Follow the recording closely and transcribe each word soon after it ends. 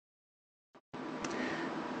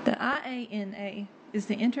The IANA is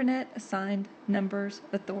the Internet Assigned Numbers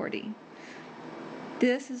Authority.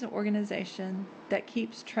 This is an organization that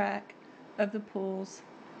keeps track of the pools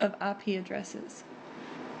of IP addresses.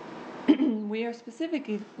 We are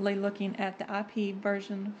specifically looking at the IP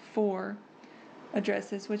version 4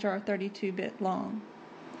 addresses, which are 32-bit long.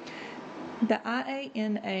 The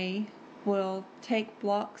IANA will take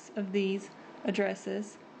blocks of these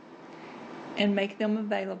addresses and make them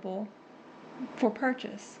available for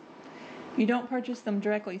purchase. You don't purchase them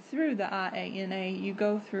directly through the IANA, you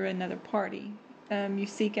go through another party. You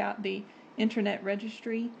seek out the Internet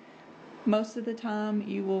Registry. Most of the time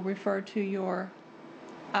you will refer to your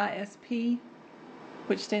ISP,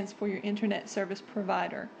 which stands for your Internet Service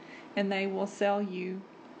Provider, and they will sell you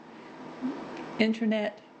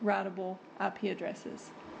Internet routable IP addresses.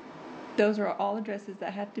 Those are all addresses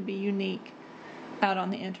that have to be unique out on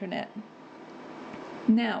the Internet.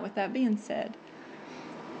 Now, with that being said,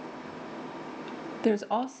 there's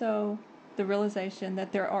also the realization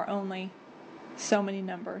that there are only so many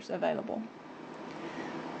numbers available.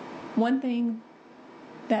 One thing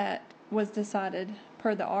that was decided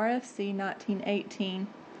per the RFC 1918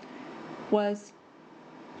 was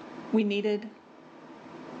we needed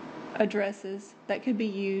addresses that could be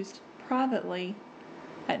used privately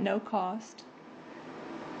at no cost,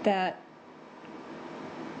 that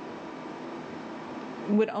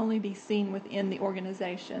would only be seen within the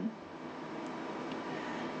organization.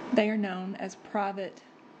 They are known as private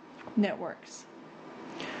networks.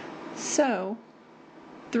 So,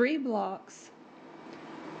 3 blocks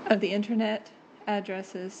of the Internet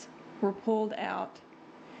addresses were pulled out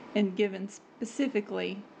and given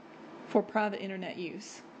specifically for private Internet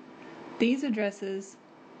use. These addresses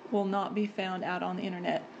will not be found out on the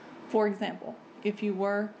Internet. For example, if you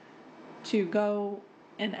were to go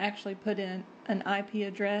and actually put in an IP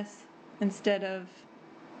address instead of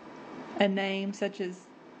a name, such as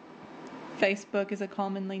Facebook is a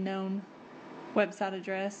commonly known website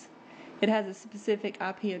address, it has a specific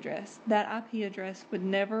IP address. That IP address would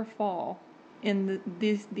never fall in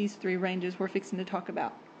these 3 ranges we're fixing to talk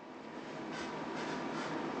about.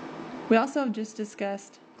 We also just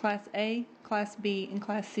discussed Class A, Class B, and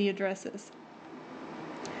Class C addresses.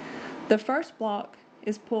 The first block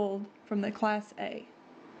is pulled from the Class A.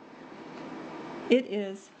 It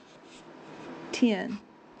is 10.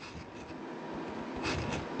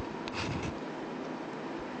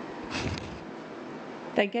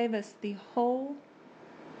 They gave us the whole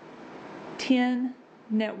 10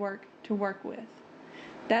 network to work with.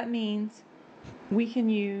 That means we can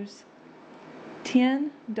use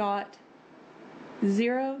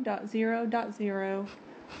 10.0.0.0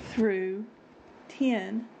 through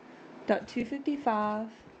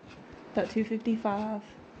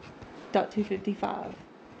 10.255.255.255,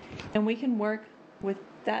 and we can work with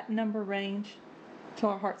that number range to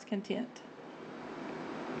our heart's content.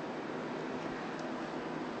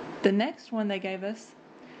 The next one they gave us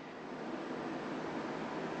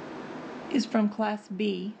is from Class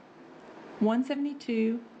B,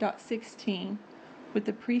 172.16 with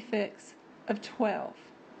the prefix of 12.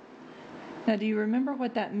 Now, do you remember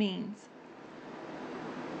what that means?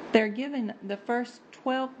 They're giving the first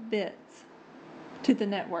 12 bits to the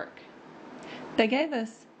network. They gave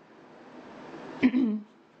us,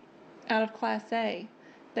 out of Class A,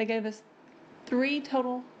 they gave us 3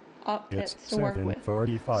 total octets to work with.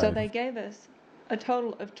 So they gave us a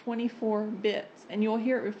total of 24 bits, and you'll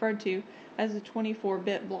hear it referred to as a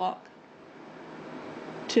 24-bit block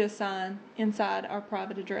to assign inside our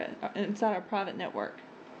private address, inside our private network.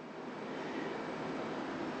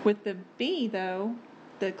 With the B, though,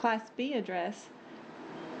 the Class B address,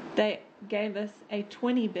 they gave us a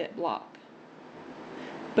 20-bit block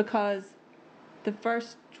because the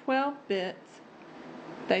first 12 bits,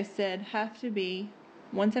 they said, have to be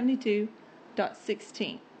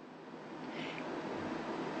 172.16.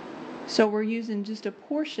 So we're using just a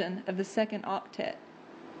portion of the second octet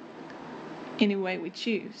any way we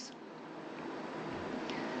choose.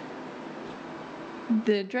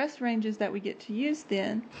 The address ranges that we get to use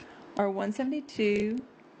then are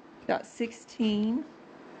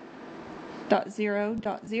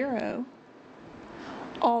 172.16.0.0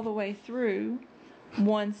 all the way through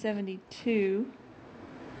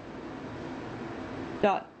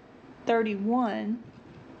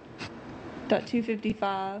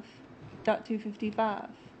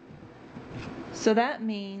So that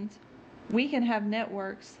means we can have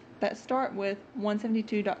networks that start with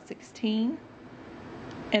 172.16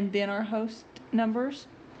 and then our host numbers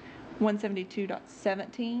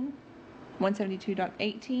 172.17,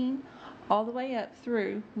 172.18, all the way up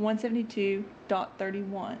through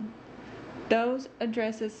 172.31. Those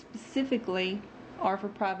addresses specifically are for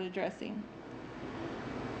private addressing.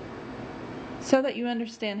 So that you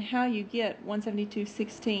understand how you get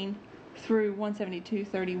 172.16 through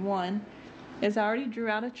 172.31, as I already drew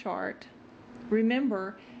out a chart,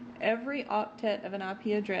 remember every octet of an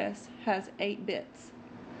IP address has 8 bits.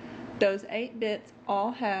 Those 8 bits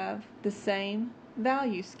all have the same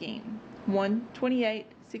value scheme: 128,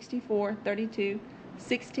 64, 32,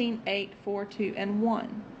 16, 8, 4, 2, and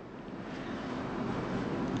 1.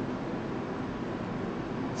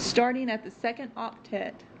 Starting at the second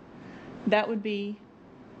octet, that would be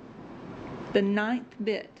the 9th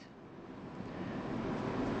bit,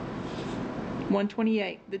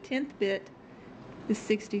 128. The 10th bit is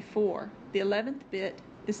 64. The 11th bit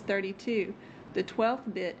is 32. The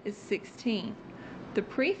 12th bit is 16. The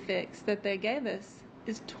prefix that they gave us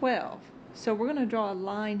is 12. So we're going to draw a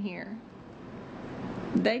line here.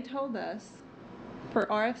 They told us for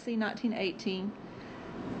RFC 1918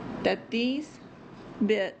 that these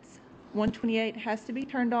bits, 128 has to be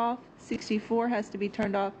turned off, 64 has to be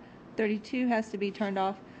turned off, 32 has to be turned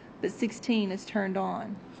off, but 16 is turned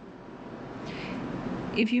on.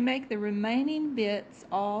 If you make the remaining bits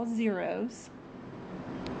all zeros,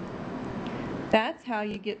 that's how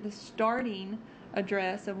you get the starting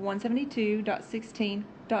address of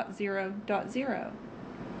 172.16.0.0.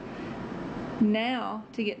 Now,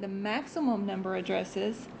 to get the maximum number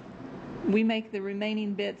addresses, we make the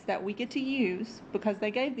remaining bits that we get to use, because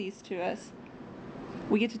they gave these to us,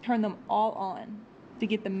 we get to turn them all on to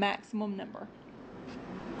get the maximum number.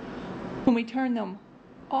 When we turn them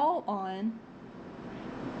all on,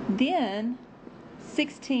 then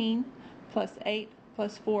 16 plus 8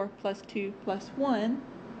 plus 4 plus 2 plus 1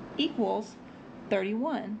 equals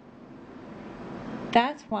 31.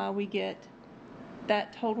 That's why we get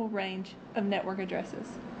that total range of network addresses.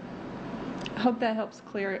 I hope that helps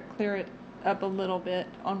clear it up a little bit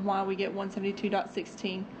on why we get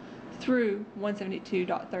 172.16 through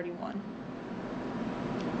 172.31.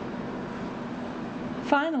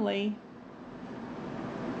 Finally,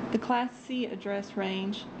 the Class C address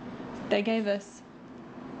range, they gave us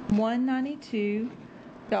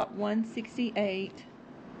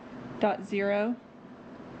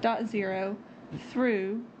 192.168.0.0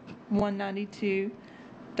 through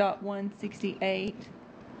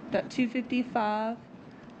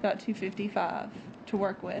 192.168.255.255 to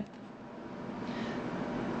work with.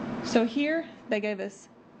 So here they gave us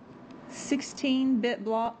 16-bit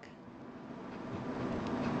block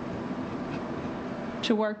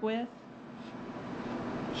to work with.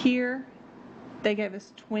 Here they gave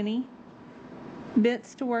us 20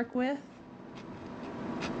 bits to work with.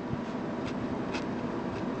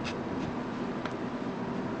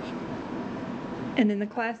 And in the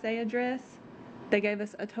Class A address, they gave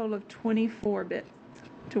us a total of 24 bits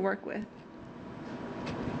to work with.